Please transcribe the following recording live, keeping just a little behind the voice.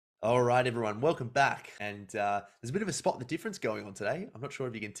All right, everyone, welcome back. And there's a bit of a spot the difference going on today. I'm not sure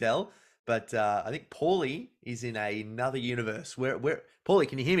if you can tell, but I think Paulie is in another universe. Paulie,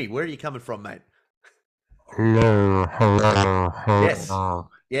 can you hear me? Where are you coming from, mate? Hello, hello, Yes, hello.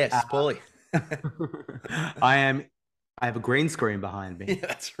 yes, Uh, Paulie. I am. I have a green screen behind Yeah, me.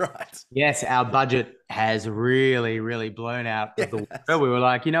 that's right. Yes, our budget has really blown out of Yeah, the water. that's We were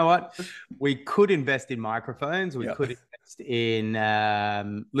like, you know what? We could invest in microphones. We yeah. could invest in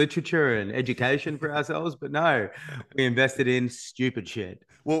literature and education for ourselves, but no, we invested in stupid shit.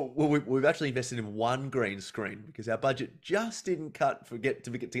 We've actually invested in one green screen because our budget just didn't cut for get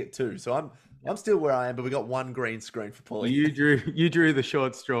two. So I'm still where I am, but we got one green screen for Paulie. You drew the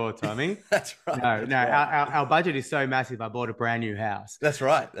short straw, Tommy. That's right. No, no, That's right. our budget is so massive. I bought a brand new house. That's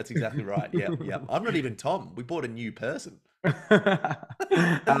right. That's exactly right. Yeah, yeah. I'm not even Tom. We bought a new person. Yeah,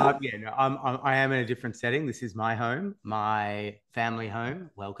 no, I am in a different setting. This is my home, my family home.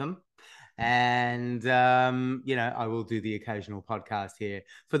 Welcome. And I will do the occasional podcast here.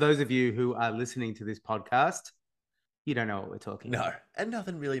 For those of you who are listening to this podcast, you don't know what we're talking No, about. and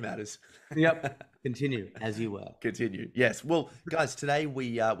nothing really matters. Yep. Continue as you were. Continue. Yes. Well, guys, today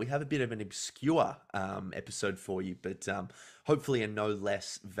we have a bit of an obscure episode for you, but hopefully a no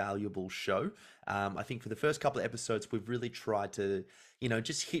less valuable show. I think for the first couple of episodes, we've really tried to,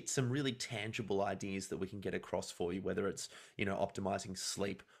 just hit some really tangible ideas that we can get across for you, whether it's, optimizing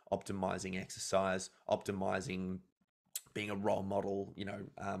sleep, optimizing exercise, optimizing being a role model.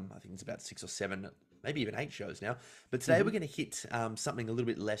 I think it's about 6 or 7, maybe even 8 shows now. But today we're Mhm. going to hit something a little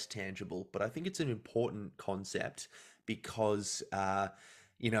bit less tangible, but I think it's an important concept because, I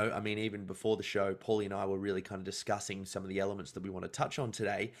mean, even before the show, Paulie and I were really kind of discussing some of the elements that we want to touch on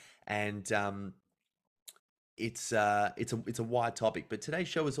today, and it's a wide topic. But today's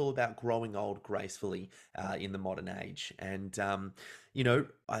show is all about growing old gracefully in the modern age, and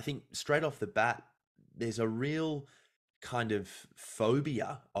I think straight off the bat, there's a real kind of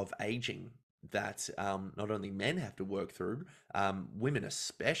phobia of aging that not only men have to work through, women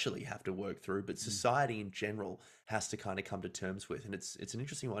especially have to work through, but society in general has to kind of come to terms with. And it's an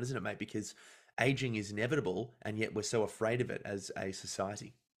interesting one, isn't it, mate? Because aging is inevitable, and yet we're so afraid of it as a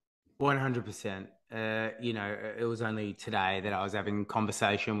society. 100%. It was only today that I was having a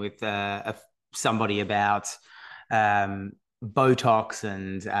conversation with somebody about um, Botox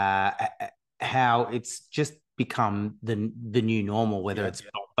and how it's just become the new normal, whether Yeah. it's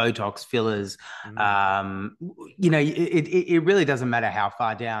Botox fillers. Mm. Um, it really doesn't matter how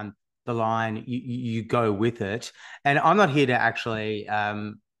far down the line you go with it. And I'm not here to actually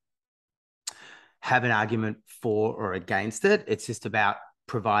have an argument for or against it. It's just about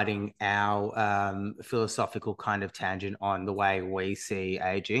providing our philosophical kind of tangent on the way we see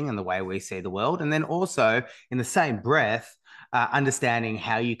aging and the way we see the world. And then also, in the same breath, understanding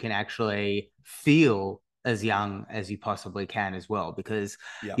how you can actually feel as young as you possibly can as well. Because,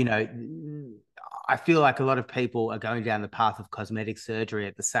 Yeah. you know, I feel like a lot of people are going down the path of cosmetic surgery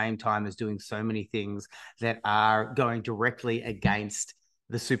at the same time as doing so many things that are going directly against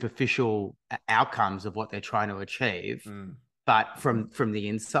the superficial outcomes of what they're trying to achieve, Mm. but from the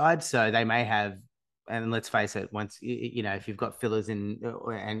inside. So they may have, and let's face it, once if you've got fillers in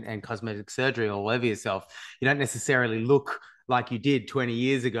and cosmetic surgery all over yourself, you don't necessarily look like you did 20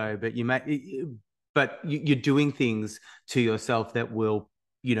 years ago, but you're doing things to yourself that will,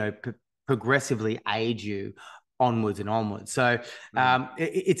 progressively aid you onwards and onwards. So Mm.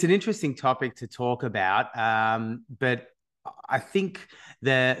 it's an interesting topic to talk about, but I think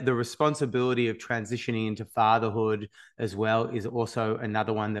the responsibility of transitioning into fatherhood as well is also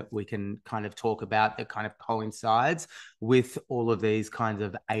another one that we can kind of talk about that kind of coincides with all of these kinds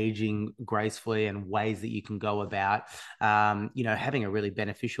of aging gracefully and ways that you can go about, having a really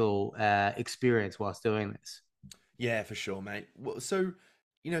beneficial experience whilst doing this. Yeah, for sure, mate. Well, so,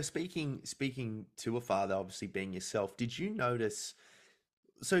 speaking to a father, obviously being yourself, did you notice?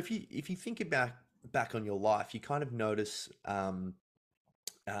 So if you think about back on your life, you kind of notice um,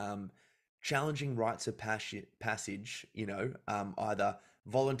 challenging rites of passage, either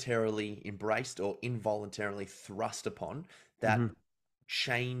voluntarily embraced or involuntarily thrust upon that Mm-hmm.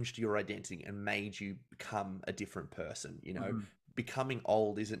 changed your identity and made you become a different person. Mm-hmm. Becoming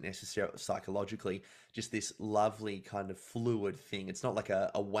old isn't necessarily psychologically just this lovely kind of fluid thing. It's not like a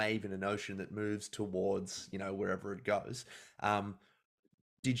wave in an ocean that moves towards, wherever it goes.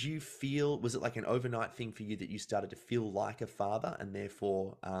 Did you feel, was it like an overnight thing for you that you started to feel like a father and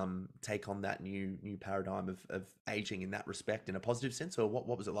therefore take on that new paradigm of aging in that respect in a positive sense? Or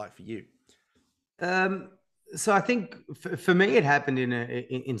what was it like for you? Um, so I think for me, it happened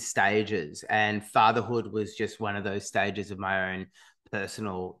in stages, and fatherhood was just one of those stages of my own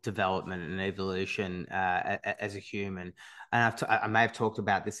personal development and evolution as a human. And I may have talked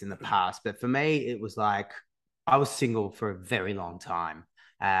about this in the past, but for me, it was like I was single for a very long time.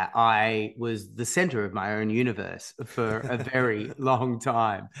 I was the center of my own universe for a very long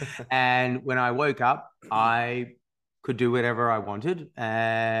time. And when I woke up, I could do whatever I wanted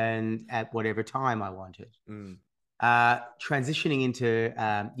and at whatever time I wanted. Mm, Transitioning into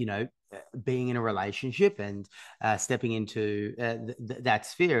being in a relationship and stepping into that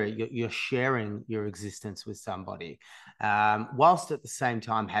sphere, you're sharing your existence with somebody, whilst at the same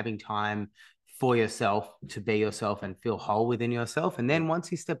time having time for yourself to be yourself and feel whole within yourself. And yeah. then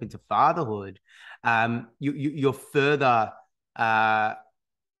once you step into fatherhood, you're further. I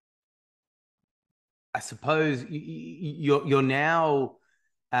suppose you're now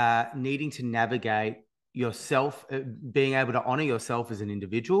needing to navigate yourself, being able to honor yourself as an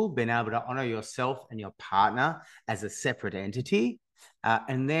individual, being able to honor yourself and your partner as a separate entity,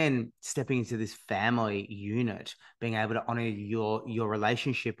 and then stepping into this family unit, being able to honor your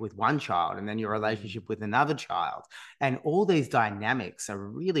relationship with one child and then your Mm, relationship with another child, and all these dynamics are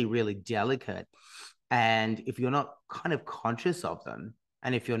really, really delicate. And if you're not kind of conscious of them,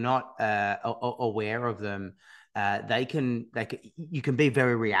 and if you're not aware of them, you can be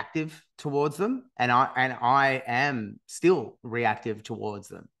very reactive towards them, and I am still reactive towards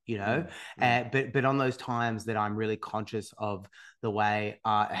them, mm, mm, but on those times that I'm really conscious of the way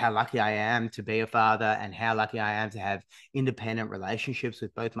how lucky I am to be a father and how lucky I am to have independent relationships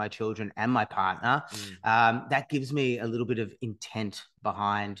with both my children and my partner, mm, that gives me a little bit of intent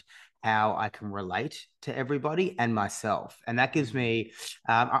behind how I can relate to everybody and myself. And that gives mm, me,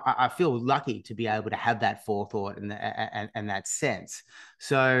 I feel lucky to be able to have that forethought and that sense.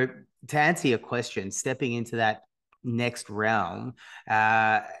 So, to answer your question, stepping into that next realm,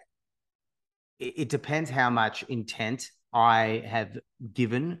 uh, it depends how much intent I have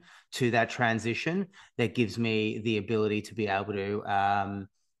given to that transition that gives me the ability to be able to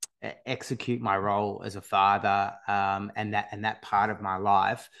execute my role as a father, and that part of my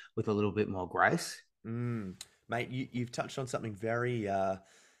life with a little bit more grace. mm. Mate, you've touched on something very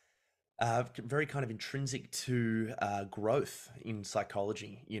kind of intrinsic to growth in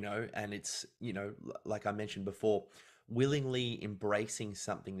psychology, and it's, like I mentioned before, willingly embracing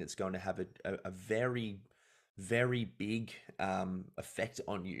something that's going to have a very, very big effect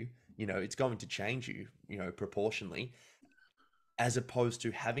on you. It's going to change you, proportionally, as opposed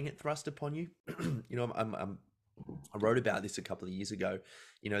to having it thrust upon you. I wrote about this a couple of years ago,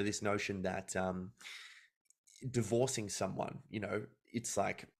 this notion that divorcing someone, it's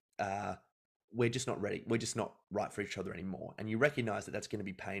like, uh, we're just not ready. We're just not right for each other anymore. And you recognize that that's going to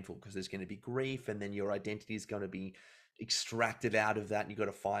be painful because there's going to be grief, and then your identity is going to be extracted out of that, and you've got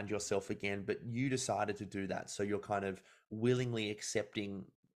to find yourself again. But you decided to do that. So you're kind of willingly accepting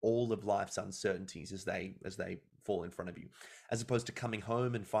all of life's uncertainties as they fall in front of you, as opposed to coming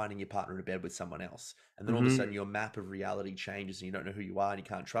home and finding your partner in bed with someone else. And then all of a sudden Mm-hmm. your map of reality changes and you don't know who you are and you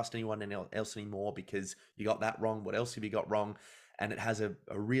can't trust anyone else anymore because you got that wrong. What else have you got wrong? And it has a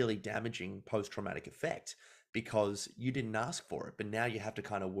really damaging post-traumatic effect because you didn't ask for it, but now you have to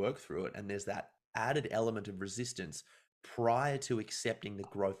kind of work through it. And there's that added element of resistance prior to accepting the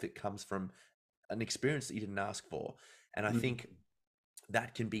growth that comes from an experience that you didn't ask for. And I think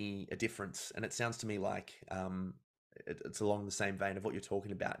that can be a difference. And it sounds to me like it's along the same vein of what you're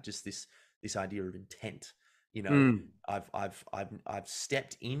talking about, just this idea of intent. You know, Mm. I've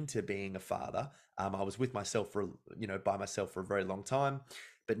stepped into being a father. I was with myself for by myself for a very long time,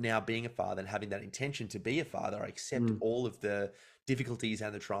 but now being a father and having that intention to be a father, I accept Mm. all of the difficulties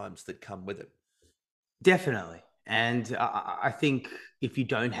and the triumphs that come with it. Definitely. And I think if you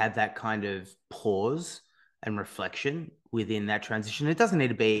don't have that kind of pause and reflection within that transition, it doesn't need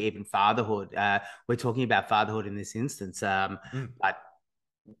to be even fatherhood. We're talking about fatherhood in this instance. Mm, But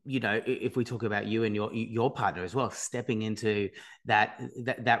if we talk about you and your partner as well, stepping into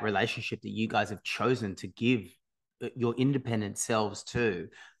that relationship that you guys have chosen to give your independent selves to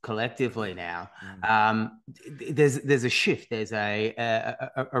collectively now, mm, there's a shift, there's a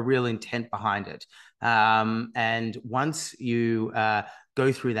real intent behind it, and once you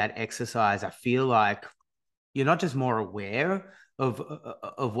go through that exercise, I feel like you're not just more aware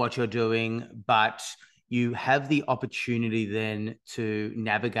of what you're doing, but you have the opportunity then to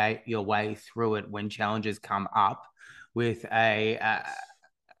navigate your way through it when challenges come up with a yes.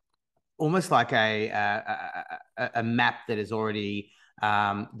 almost like a map that is already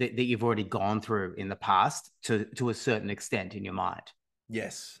that you've already gone through in the past to a certain extent in your mind.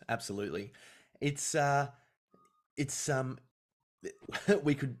 Yes, absolutely. It's uh it's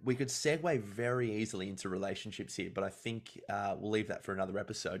we could segue very easily into relationships here, but I think we'll leave that for another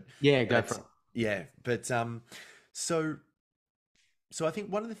episode. Yeah, go for But it. yeah, but so so I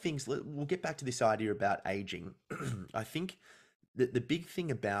think one of the things we'll get back to this idea about aging. I think that the big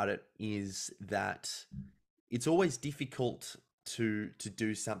thing about it is that it's always difficult to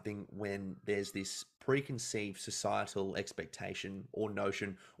do something when there's this preconceived societal expectation or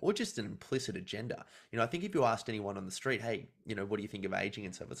notion or just an implicit agenda. I think if you asked anyone on the street, hey, what do you think of aging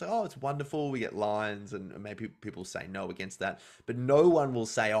and stuff, it's like, oh, it's wonderful, we get lines, and maybe people say no against that, but no one will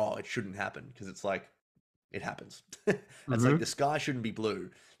say, oh, it shouldn't happen, because it's like, it happens. It's like the Hmm. sky shouldn't be blue.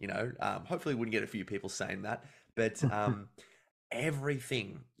 Hopefully we wouldn't get a few people saying that, but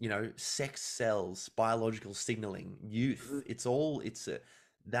everything, sex cells, biological signaling, youth,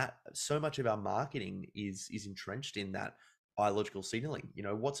 that so much of our marketing is entrenched in that biological signaling.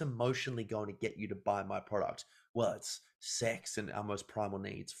 What's emotionally going to get you to buy my product? Well, it's sex and our most primal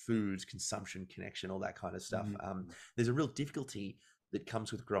needs, foods, consumption, connection, all that kind of stuff. There's a real difficulty that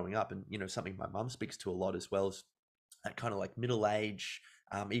comes with growing up, and something my mum speaks to a lot as well, is at kind of like middle age,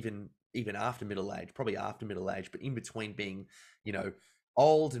 even after middle age, probably after middle age, but in between being, you know,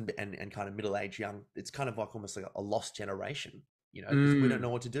 old and kind of middle age, young. It's kind of like almost like a lost generation, because we don't know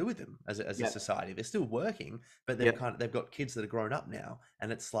Mm. what to do with them as a Yep. society. They're still working, but Yep. they've got kids that are grown up now,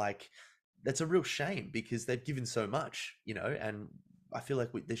 and it's like that's a real shame because they've given so much, and I feel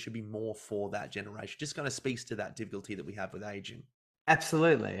like there should be more for that generation. Just kind of speaks to that difficulty that we have with aging.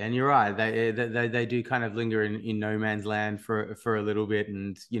 Absolutely, and you're right. They do kind of linger in no man's land for a little bit,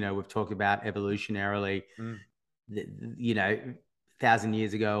 and we've talked about evolutionarily, Mm, th- you know, 1,000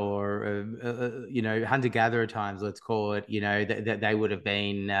 years ago, or hunter gatherer times, let's call it. That they would have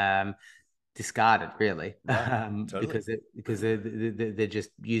been discarded really, right. Totally. because they're just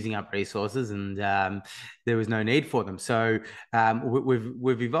using up resources, and there was no need for them. So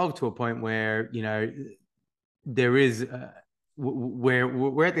we've evolved to a point where there is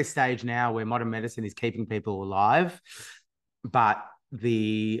we're at this stage now where modern medicine is keeping people alive, but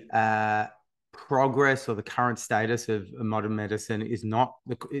the progress or the current status of modern medicine is not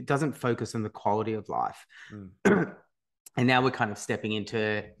it doesn't focus on the quality of life. Mm, And now we're kind of stepping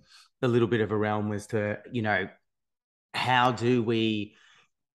into a little bit of a realm as to how do we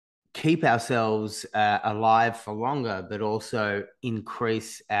keep ourselves alive for longer, but also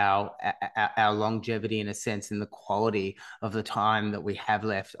increase our longevity, in a sense, in the quality of the time that we have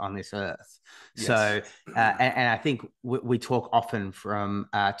left on this earth. yes. So, and I think we talk often from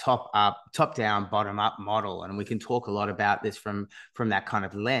top up, top down, bottom up model, and we can talk a lot about this from that kind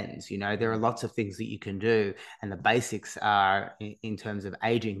of lens. There are Mm, lots of things that you can do, and the basics are in terms of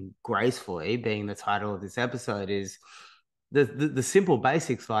aging gracefully, being the title of this episode, is the simple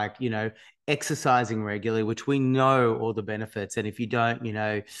basics, like exercising regularly, which we know all the benefits, and if you don't,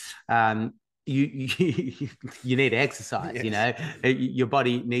 um you you need to exercise. yes. Your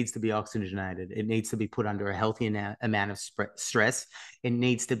body needs to be oxygenated, it needs to be put under a healthy amount of stress, it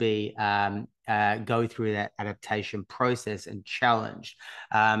needs to be go through that adaptation process and challenge.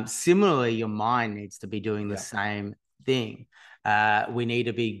 Similarly, your mind needs to be doing the Yeah. same thing. We need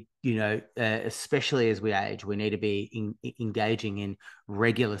to be, especially as we age, we need to be engaging in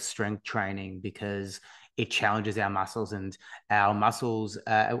regular strength training, because it challenges our muscles, and our muscles,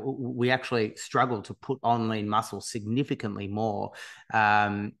 we actually struggle to put on lean muscle significantly more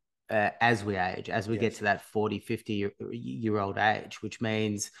as we age, as we get Yes. to that 40, 50-year old age, which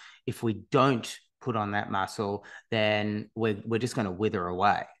means if we don't put on that muscle, then we're just going to wither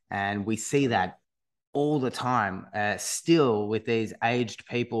away. And we see Totally. that all the time, still, with these aged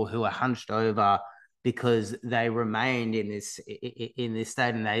people who are hunched over because they remained in this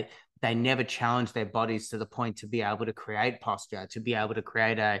state, and they never challenged their bodies to the point to be able to create posture, to be able to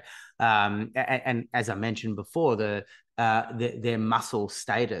create and as I mentioned before, their muscle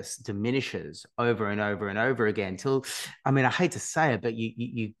status diminishes over and over and over again, till, I mean, I hate to say it, but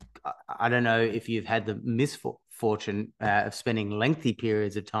I don't know if you've had the misfortune of spending lengthy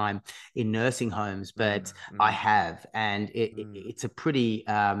periods of time in nursing homes, Mm, but I mm, have, and mm. it's a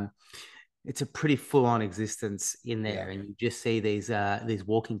pretty full on existence in Yeah. there, and you just see these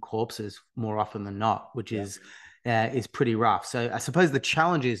walking corpses more often than not, which Yeah. is pretty rough. So I suppose the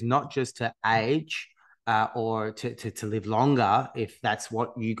challenge is not just to age. Or to live longer, if that's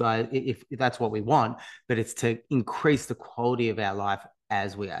what you guys, if that's what we want, but it's to increase the quality of our life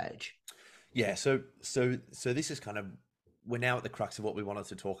as we age. Yeah. So this is kind of, we're now at the crux of what we wanted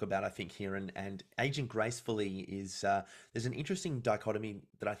to talk about, I think, here, and aging gracefully is there's an interesting dichotomy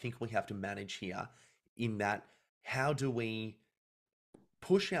that I think we have to manage here, in that how do we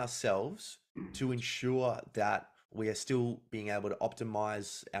push ourselves to ensure that we are still being able to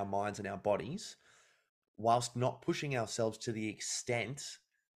optimize our minds and our bodies whilst not pushing ourselves to the extent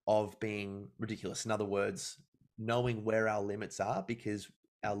of being ridiculous. In other words, knowing where our limits are, because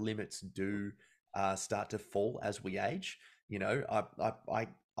our limits do start to fall as we age. You know,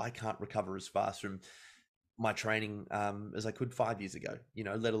 I can't recover as fast from my training as I could 5 years ago, you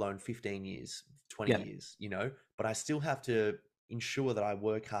know, let alone 15 years, 20 Yeah. years, you know, but I still have to ensure that I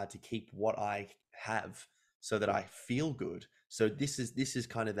work hard to keep what I have so that I feel good. So this is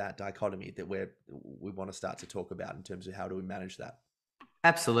kind of that dichotomy that we want to start to talk about in terms of how do we manage that.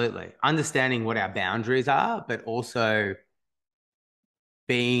 Absolutely. Understanding what our boundaries are, but also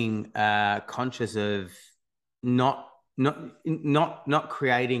being conscious of not not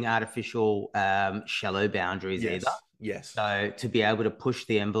creating artificial shallow boundaries either. Yes, yes, So to be able to push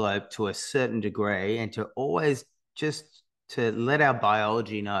the envelope to a certain degree and to always just to let our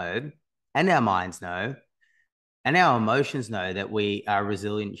biology know and our minds know and our emotions know that we are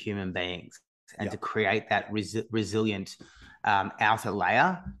resilient human beings, and yeah, to create that resilient outer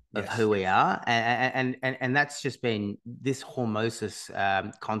layer of yes, who we are, and that's just been this hormosis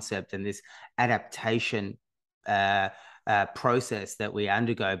concept and this adaptation uh, process that we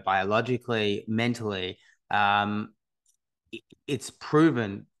undergo biologically, mentally. Um, it's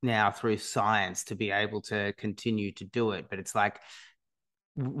proven now through science to be able to continue to do it, but it's like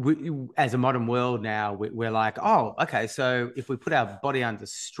as a modern world now, we're like, oh, okay, so if we put our body under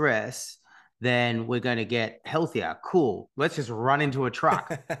stress, then we're going to get healthier. Cool. Let's just run into a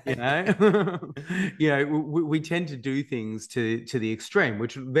truck. You know, we tend to do things to the extreme,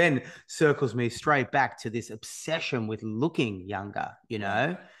 which then circles me straight back to this obsession with looking younger.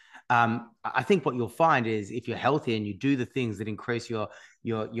 right, I think what you'll find is if you're healthy and you do the things that increase your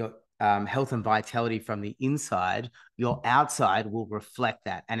health and vitality from the inside, your outside will reflect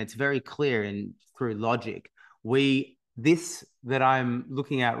that. And it's very clear in through logic. This that I'm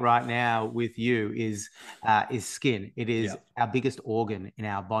looking at right now with you is skin. It yeah, is our biggest organ in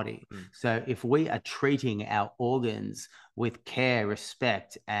our body. mm, So if we are treating our organs with care,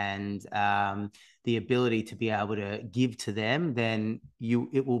 respect, and the ability to be able to give to them, then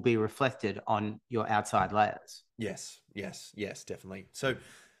it will be reflected on your outside layers. yes, yes, yes, definitely. So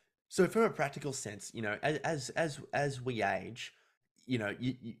from a practical sense, you know, as we age, you know,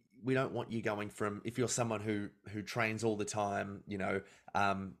 we don't want you going from, if you're someone who trains all the time, you know,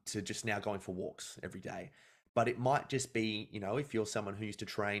 to just now going for walks every day. But it might just be, you know, if you're someone who used to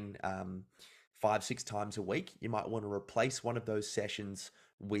train 5, 6 times a week, you might want to replace one of those sessions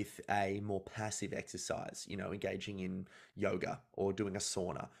with a more passive exercise, you know, engaging in yoga or doing a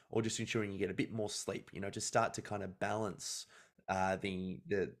sauna or just ensuring you get a bit more sleep, you know, to start to kind of balance the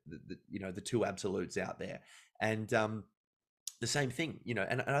you know, the two absolutes out there. And the same thing, you know,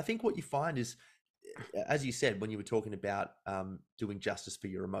 and I think what you find is, as you said when you were talking about doing justice for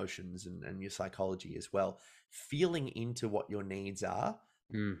your emotions and your psychology as well, feeling into what your needs are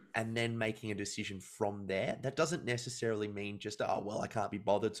Mm. and then making a decision from there. That doesn't necessarily mean just, oh well, I can't be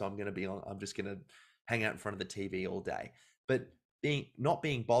bothered, so I'm just going to hang out in front of the TV all day. But being not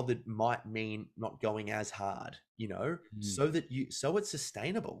being bothered might mean not going as hard, you know, Mm. so that you so it's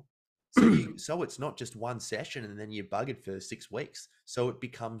sustainable. So it's not just one session and then you're buggered for 6 weeks. So it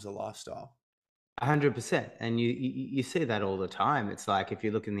becomes a lifestyle. 100%. And you see that all the time. It's like if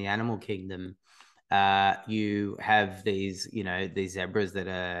you look in the animal kingdom, you have these zebras that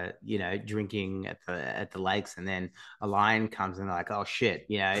are, drinking at the lakes, and then a lion comes and they're like, oh shit,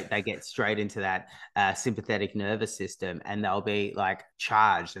 they get straight into that sympathetic nervous system, and they'll be like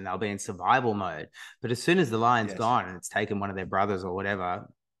charged and they'll be in survival mode. But as soon as the lion's Yes. gone and it's taken one of their brothers or whatever,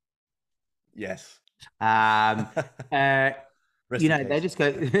 Yes. um, uh, Rest in they peace. just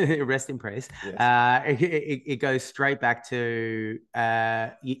go rest in peace. Yes. It goes straight back to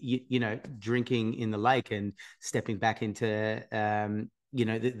drinking in the lake and stepping back into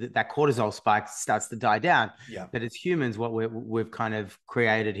that cortisol spike starts to die down. Yeah. But as humans, what we've kind of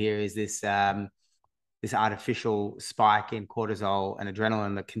created here is this artificial spike in cortisol and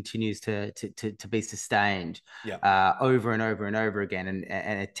adrenaline that continues to be sustained Yeah. over and over and over again,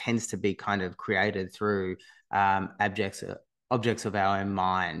 and it tends to be kind of created through objects of our own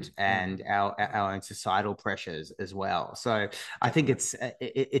mind Mm, and our own societal pressures as well. So I think definitely.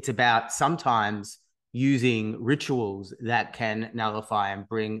 it's about sometimes using rituals that can nullify and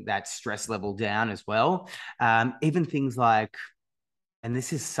bring that stress level down as well. Even things like, and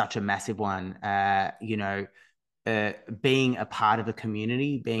this is such a massive one, being a part of a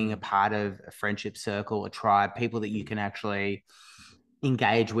community, being a Mm, part of a friendship circle, a tribe, people that you can actually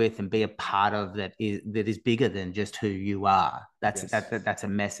engage with and be a part of that is bigger than just who you are. Yes. That's a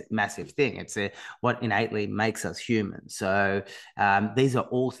massive thing. It's what innately makes us human. So these are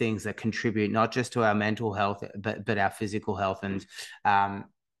all things that contribute not just to our mental health, but our physical health. And um,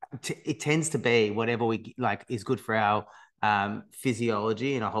 it tends to be whatever we like is good for our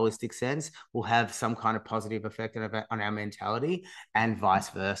physiology in a holistic sense will have some kind of positive effect on our mentality, and vice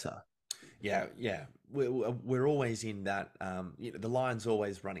versa. Yeah, yeah. We're always in that. The lion's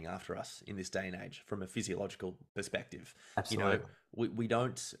always running after us in this day and age from a physiological perspective. You know, Absolutely. we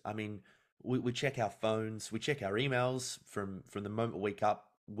don't. I mean, we check our phones, we check our emails from the moment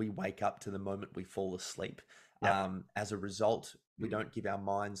we wake up to the moment we fall asleep. Yep. As a result, we don't give our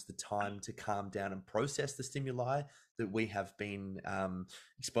minds the time to calm down and process the stimuli that we have been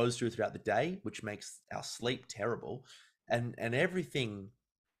exposed to throughout the day, which makes our sleep terrible. And everything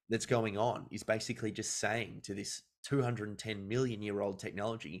that's going on is basically just saying to this 210 million year old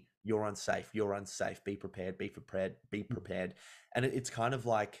technology, you're unsafe, be prepared, be prepared, be prepared. And it's kind of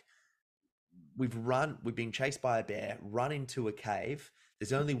like we've been chased by a bear, run into a cave.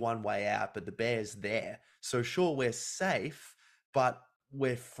 There's only one way out, but the bear's there. So sure, we're safe, but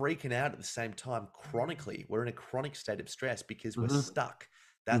we're freaking out at the same time chronically. We're in a chronic state of stress because we're Mm-hmm. stuck.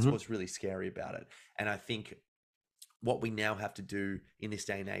 That's Mm-hmm. what's really scary about it. And I think what we now have to do in this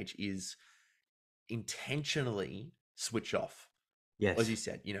day and age is intentionally switch off. As you Yes.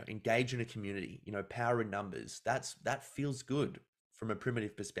 said, engage in a community, power in numbers. That feels good from a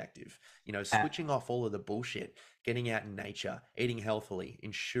primitive perspective. Uh, Switching off all of the bullshit, getting out in nature, eating healthily,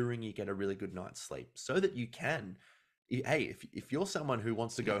 ensuring you get a really good night's sleep so that you can. Hey, if you're someone who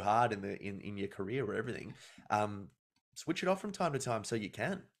wants to go hard in your career or everything, um, switch it off from time to time so you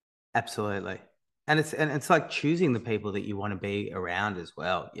can. Absolutely. And it's like choosing the people that you want to be around as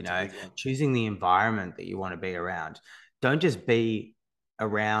well, That's a big one. choosing the environment that you want to be around. Don't just be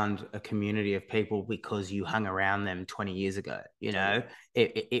around a community of people because you hung around them 20 years ago. Totally.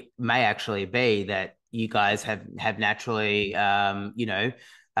 It may actually be that you guys have naturally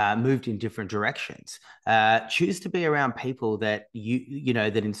moved in different directions. Choose to be around people that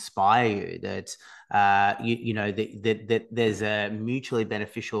that inspire you, that that there's a mutually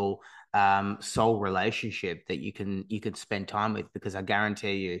beneficial soul relationship that you can spend time with, because I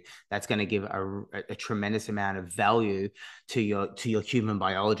guarantee you that's going to give a tremendous amount of value to your human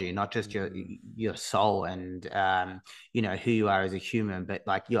biology, not just your Mm. your soul and who you are as a human, but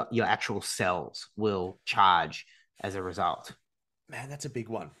like your actual cells will charge as a result. Man, that's a big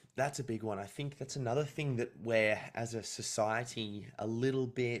one. That's a big one. I think that's another thing that we're, as a society, a little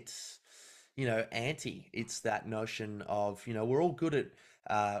bit, anti. It's that notion of, we're all good at,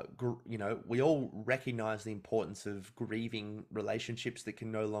 we all recognize the importance of grieving relationships that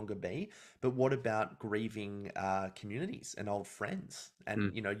can no longer be. But what about grieving communities and old friends?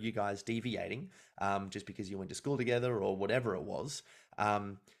 And, Mm, you guys deviating just because you went to school together or whatever it was.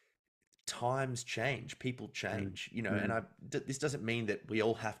 Times change, people mm, change, and mm. this doesn't mean that we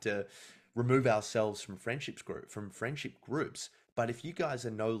all have to remove ourselves from friendship groups. But if you guys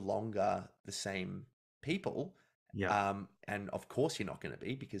are no longer the same people, Yep. and of course you're not going to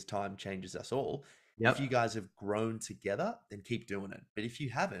be because time changes us all. If you Yep. guys have grown together, then keep doing it. But if you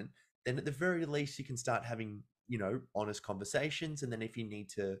haven't, then at the very least you can start having honest conversations. And then if you need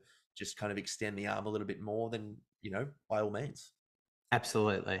to just kind of extend the arm a little bit more, then by all means.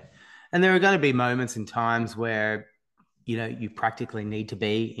 Absolutely. And there are going to be moments and times where you practically need to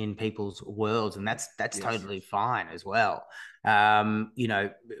be in people's worlds, and that's Yes. totally fine as well.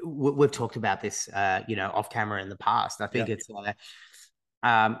 We've talked about this off camera in the past. I think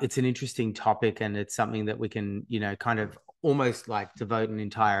Yeah. it's an interesting topic, and it's something that we can kind of almost like devote an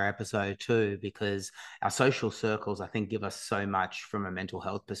entire episode to, because our social circles, I think, give us so much from a mental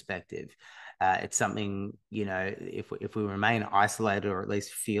health perspective. It's something, if we remain isolated, or at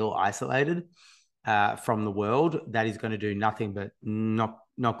least feel isolated from the world, that is going to do nothing but not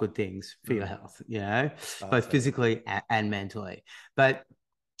good things for your Mm. health, Oh, both totally. physically and mentally. But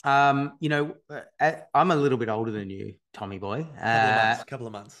I'm a little bit older than you, Tommy boy. Couple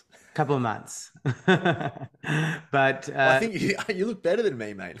of months. Couple of months. Couple of months. But Well, I think you look better than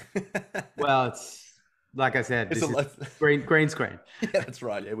me, mate. well, it's like I said, It's a this is lot. green screen. Yeah, that's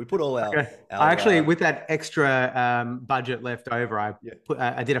right. Yeah, we put all our Okay. I our actually, with that extra budget left over, yeah.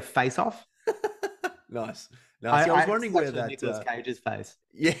 I did a face off. Nice. Nice. Yeah, I was It's wondering where actually that Nicolas Cage's face.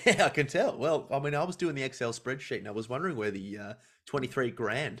 yeah, I can tell. Well, I mean, I was doing the Excel spreadsheet and I was wondering where the 23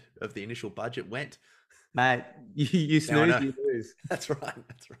 grand of the initial budget went. Mate, you Now I snooze, know. you lose. That's right.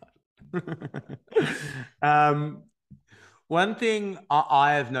 That's right. um, One thing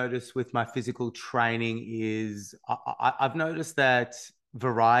I have noticed with my physical training is I've noticed that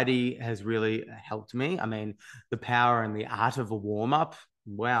variety has really helped me. I mean, the power and the art of a warm up.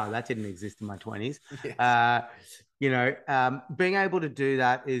 Wow, that didn't exist in my 20s. Yes. Uh, Being able to do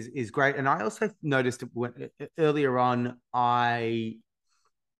that is great. And I also noticed earlier on, I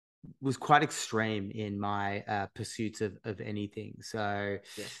was quite extreme in my pursuits of anything. So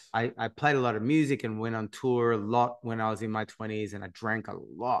Yes. I played a lot of music and went on tour a lot when I was in my 20s, and I drank a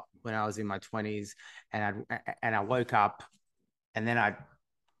lot when I was in my 20s. And I woke up and then I'd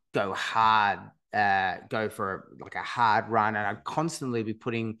go hard, go for like a hard run, and I'd constantly be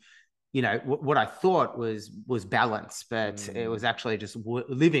putting, what I thought was balance, but it was Mm, actually just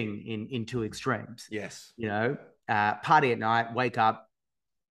living in two extremes. yes. You know, Party at night, wake up,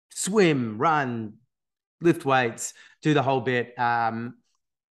 swim, run, lift weights, do the whole bit.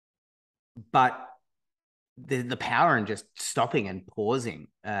 But the power in just stopping and pausing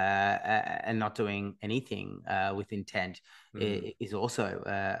and not doing anything with intent Mm. is also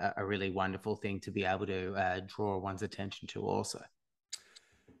a really wonderful thing to be able to draw one's attention to also.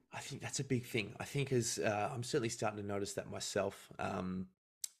 I think that's a big thing. I think as I'm certainly starting to notice that myself, and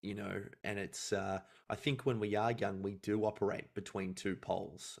it's, I think when we are young, we do operate between two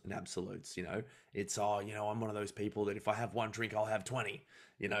poles and absolutes, it's, oh, I'm one of those people that if I have one drink, I'll have 20,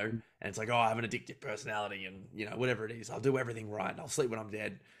 and it's like, oh, I have an addictive personality and, whatever it is, I'll do everything right. I'll sleep when I'm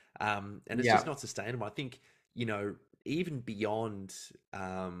dead. And it's just Yeah. not sustainable. I think, you know, even beyond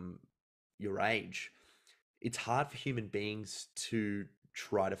your age, it's hard for human beings to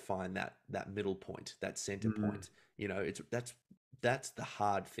try to find that middle point, that center Mm, point. It's that's the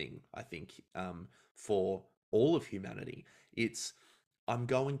hard thing, I think, for all of humanity. It's I'm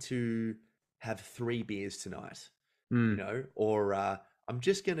going to have 3 beers tonight, mm, or I'm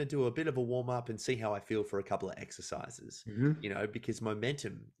just going to do a bit of a warm up and see how I feel for a couple of exercises, mhm, because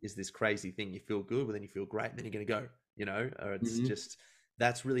momentum is this crazy thing. You feel good, but then you feel great, and then you're going to go, or it's mhm, just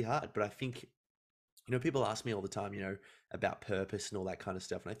that's really hard. But I think people ask me all the time, about purpose and all that kind of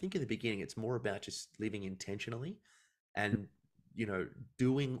stuff. And I think in the beginning, it's more about just living intentionally and, you know,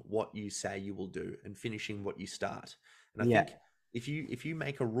 doing what you say you will do and finishing what you start. And I yeah. think if you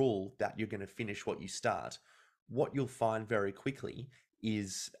make a rule that you're going to finish what you start, what you'll find very quickly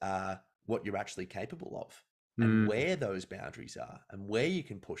is what you're actually capable of and Mm, where those boundaries are and where you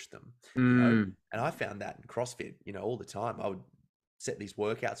can push them, you know. mm, And I found that in CrossFit, all the time. I would set these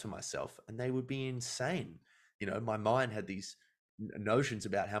workouts for myself and they would be insane. My mind had these notions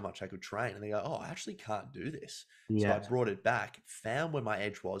about how much I could train and they go, oh, I actually can't do this. So I yeah. brought it back, found where my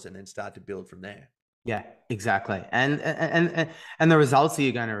edge was, and then started to build from there. Yeah, exactly. And the results that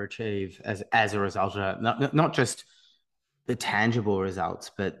you're going to achieve as a result of it, not just the tangible results,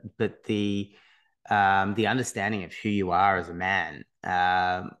 but the understanding of who you are as a man.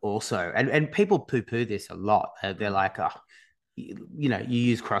 Also, and people poo-poo this a lot. They're Mm, like, oh, you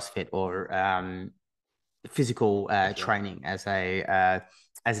use CrossFit or physical sure. training as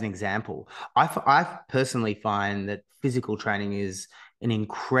an example. I personally find that physical training is an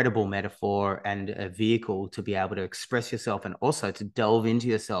incredible metaphor and a vehicle to be able to express yourself and also to delve into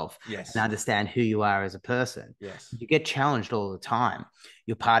yourself and Yes. understand who you are as a person. Yes. You get challenged all the time.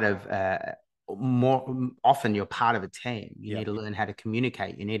 You're part of more often you're part of a team. You need Yep. to learn how to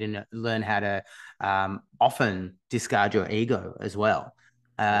communicate. You need to learn how to often discard your ego as well.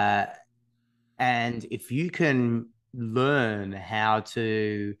 Yep. Uh, and if you can learn how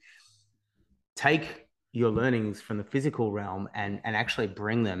to take your learnings from the physical realm and actually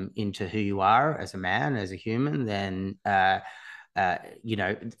bring them into who you are as a man, as a human, then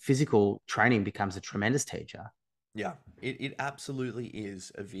physical training becomes a tremendous teacher. Yeah, it absolutely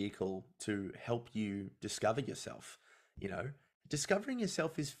is a vehicle to help you discover yourself. You know, discovering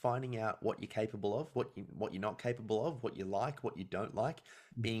yourself is finding out what you're capable of, what you're not capable of, what you like, what you don't like,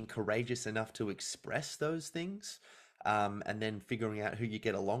 being courageous enough to express those things, and then figuring out who you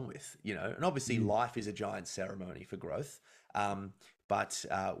get along with. And obviously Mm. life is a giant ceremony for growth, but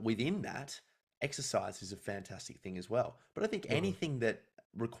within that, exercise is a fantastic thing as well. But I think Sure. anything that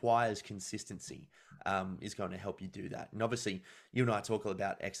requires consistency is going to help you do that. And obviously, you and I talk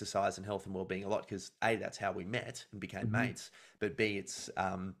about exercise and health and well-being a lot because A, that's how we met and became Mhm. mates, but B, it's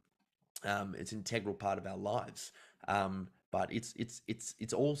an integral part of our lives. But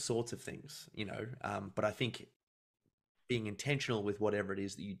it's all sorts of things, But I think being intentional with whatever it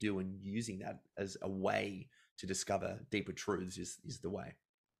is that you do and using that as a way to discover deeper truths is the way.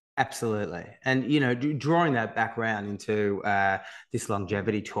 Absolutely. And, drawing that back around into this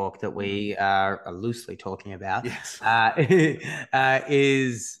longevity talk that we are loosely talking about Yes.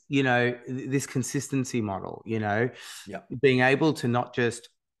 is, this consistency model, Yeah. being able to not just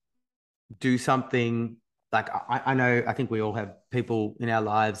do something like I know, I think we all have people in our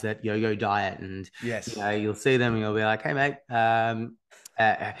lives that yo-yo diet, and Yes. you'll see them and you'll be like, hey mate, uh,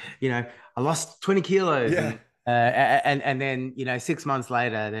 uh, you know I lost 20 kilos, Yeah. and then 6 months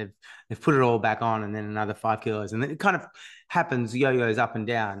later they've put it all back on, and then another 5 kilos, and then it kind of happens, yo-yos up and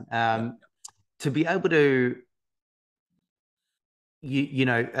down. Yeah. To be able to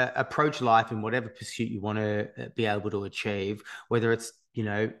approach life in whatever pursuit you want to be able to achieve, whether it's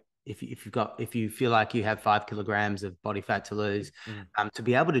if you feel like you have 5 kilograms of body fat to lose, Mm. to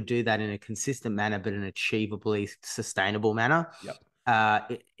be able to do that in a consistent manner but an achievably sustainable manner. Yep.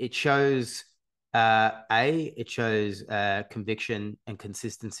 It shows it shows conviction and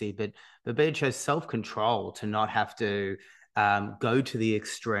consistency, but b, it shows self-control to not have to go to the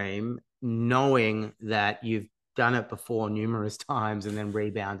extreme, knowing that you've done it before numerous times and then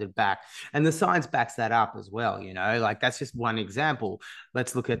rebounded back. And the science backs that up as well, like that's just one example.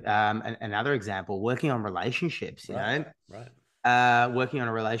 Let's look at another example, working on relationships, Right. Right. working on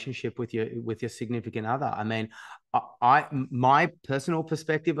a relationship with your significant other. I mean, my personal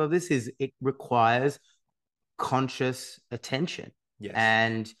perspective of this is it requires conscious attention. Yes.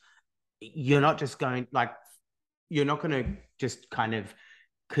 And you're not just going like you're not going to just kind of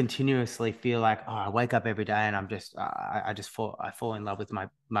continuously feel like, oh, I wake up every day and I fall in love with my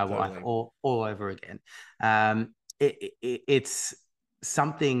wife Totally. all over again. It's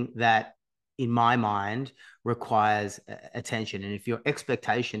something that in my mind requires attention, and if your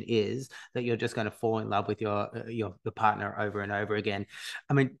expectation is that you're just going to fall in love with your partner over and over again,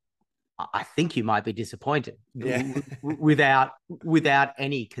 I mean, I think you might be disappointed Yeah. without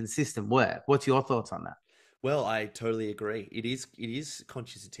any consistent work. What's your thoughts on that? Well, I totally agree. It is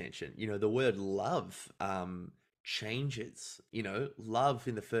conscious attention. The word love changes. Love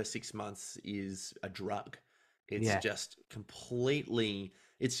in the first 6 months is a drug. It's Yeah, just completely,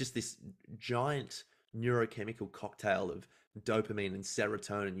 it's just this giant neurochemical cocktail of dopamine and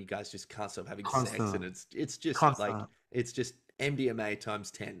serotonin. You guys just can't stop having sex, and constantly, it's just like constantly. it's just MDMA times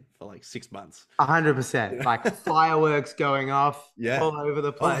 10 for like 6 months. 100%. Like fireworks going off Yeah. all over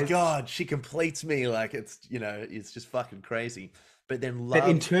the Oh my place. God, she completes me. Like it's just fucking crazy. But then But love,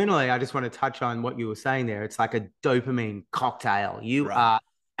 internally, I just want to touch on what you were saying there. It's like a dopamine cocktail. You right? are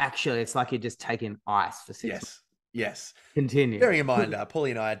actually, it's like you're just taking ice for 6 months. Yes, yes. Continue. Bearing in mind, Paulie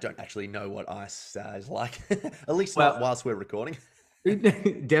and I don't actually know what ice is like, at least not Well, whilst we're recording.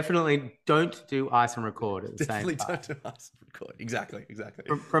 definitely don't do ice and record at the same Definitely time. don't do ice record. Exactly, exactly.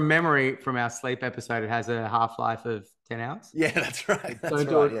 From memory, from our sleep episode, it has a half life of 10 hours. Yeah, that's right. So That's don't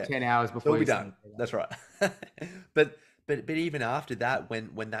do right. it Yeah, 10 hours it'll before be you done. sleep. That's right. but but even after that,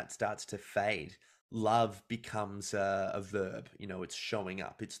 when that starts to fade, love becomes a verb. It's showing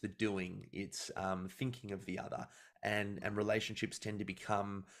up. It's the doing. It's thinking of the other. And relationships tend to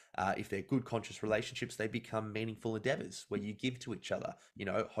become, if they're good conscious relationships, they become meaningful endeavors where you give to each other.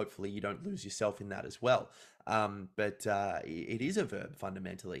 Hopefully you don't lose yourself in that as well. But it is a verb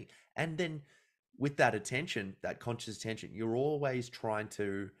fundamentally. And then with that attention, that conscious attention, you're always trying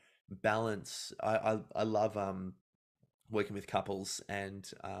to balance. I love working with couples, and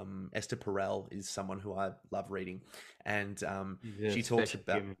Esther Perel is someone who I love reading, and He's a she talks special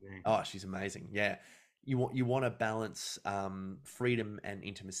about. human being. Oh, she's amazing. Yeah, you want to balance freedom and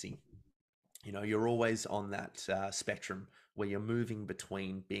intimacy. You're always on that spectrum where you're moving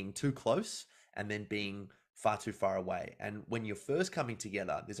between being too close and then being far too far away. And when you're first coming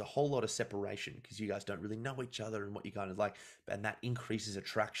together, there's a whole lot of separation because you guys don't really know each other and what you kind of like. And that increases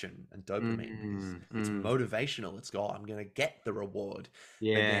attraction and dopamine because Mm, it's mm. motivational. It's, oh, I'm going to get the reward. But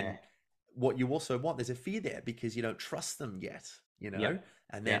Yeah. then what you also want, there's a fear there because you don't trust them yet. Yep.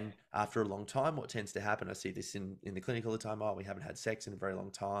 And Yep. then after a long time, what tends to happen, I see this in the clinic all the time. Oh, we haven't had sex in a very long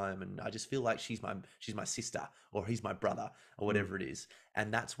time, and I just feel like she's my sister or he's my brother or Mm, whatever it is.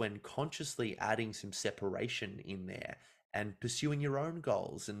 And that's when consciously adding some separation in there and pursuing your own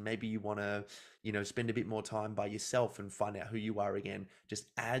goals, and maybe you want to spend a bit more time by yourself and find out who you are again, just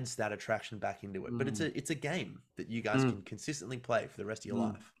adds that attraction back into it. But it's mm, a game that you guys mm, can consistently play for the rest of your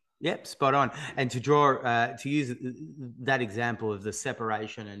mm. life. Yep, spot on. And to use that example of the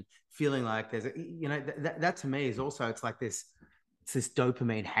separation and feeling like there's that to me is also, it's this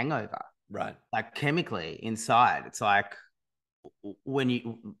dopamine hangover, Right. like chemically inside. It's like when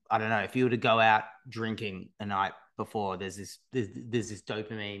I don't know, if you were to go out drinking a night before, there's this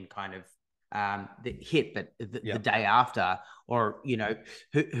dopamine kind of the hit, but the Yep. day after, or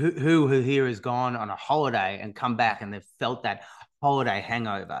who here has gone on a holiday and come back and they've felt that holiday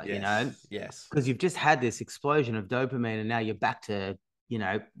hangover, Yes. Yes. because you've just had this explosion of dopamine and now you're back to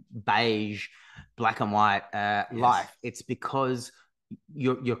beige, black and white Yes. life. It's because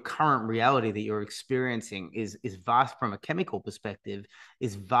your current reality that you're experiencing is vast from a chemical perspective,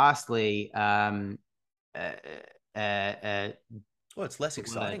 is vastly uh, uh, uh, Well, it's less word.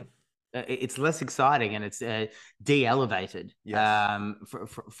 exciting. It's less exciting and it's de-elevated Yes.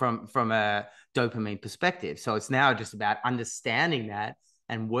 from a dopamine perspective. So it's now just about understanding that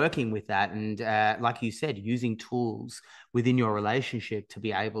and working with that, and like you said, using tools within your relationship to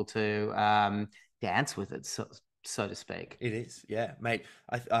be able to dance with it, so to speak. It is, yeah, mate.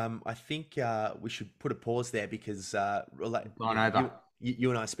 I think we should put a pause there because Gone over. you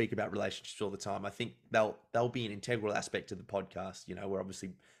and I speak about relationships all the time. I think they'll be an integral aspect of the podcast. You know, we're obviously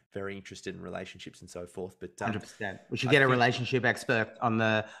very interested in relationships and so forth. But 100%. We should I get a think relationship expert on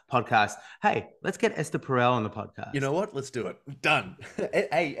the podcast. Hey, let's get Esther Perel on the you podcast. know what? Let's do it. Done.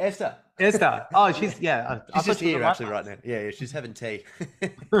 Hey, Esther. Esther. Oh, Yeah, she's yeah. I she's just thought she was on here my actually right now. Yeah, yeah, she's having tea.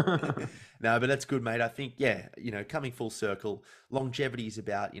 podcast. No, but that's good, mate. I think, yeah, coming full circle, longevity is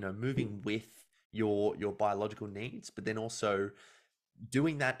about, moving with your biological needs, but then also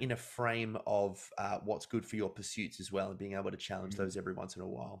doing that in a frame of what's good for your pursuits as well, and being able to challenge those every once in a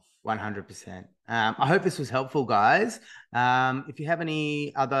while. 100%. I hope this was helpful, guys. If you have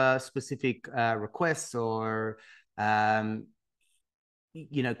any other specific requests or um,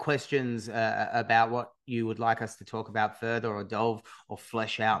 questions about what you would like us to talk about further or delve or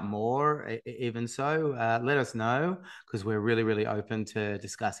flesh out more, even so, let us know, because we're really, really open to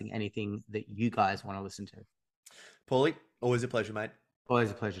discussing anything that you guys want to listen to. Paulie, always a pleasure, mate.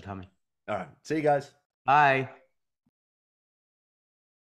 Always a pleasure, Tommy. All right. See you guys. Bye.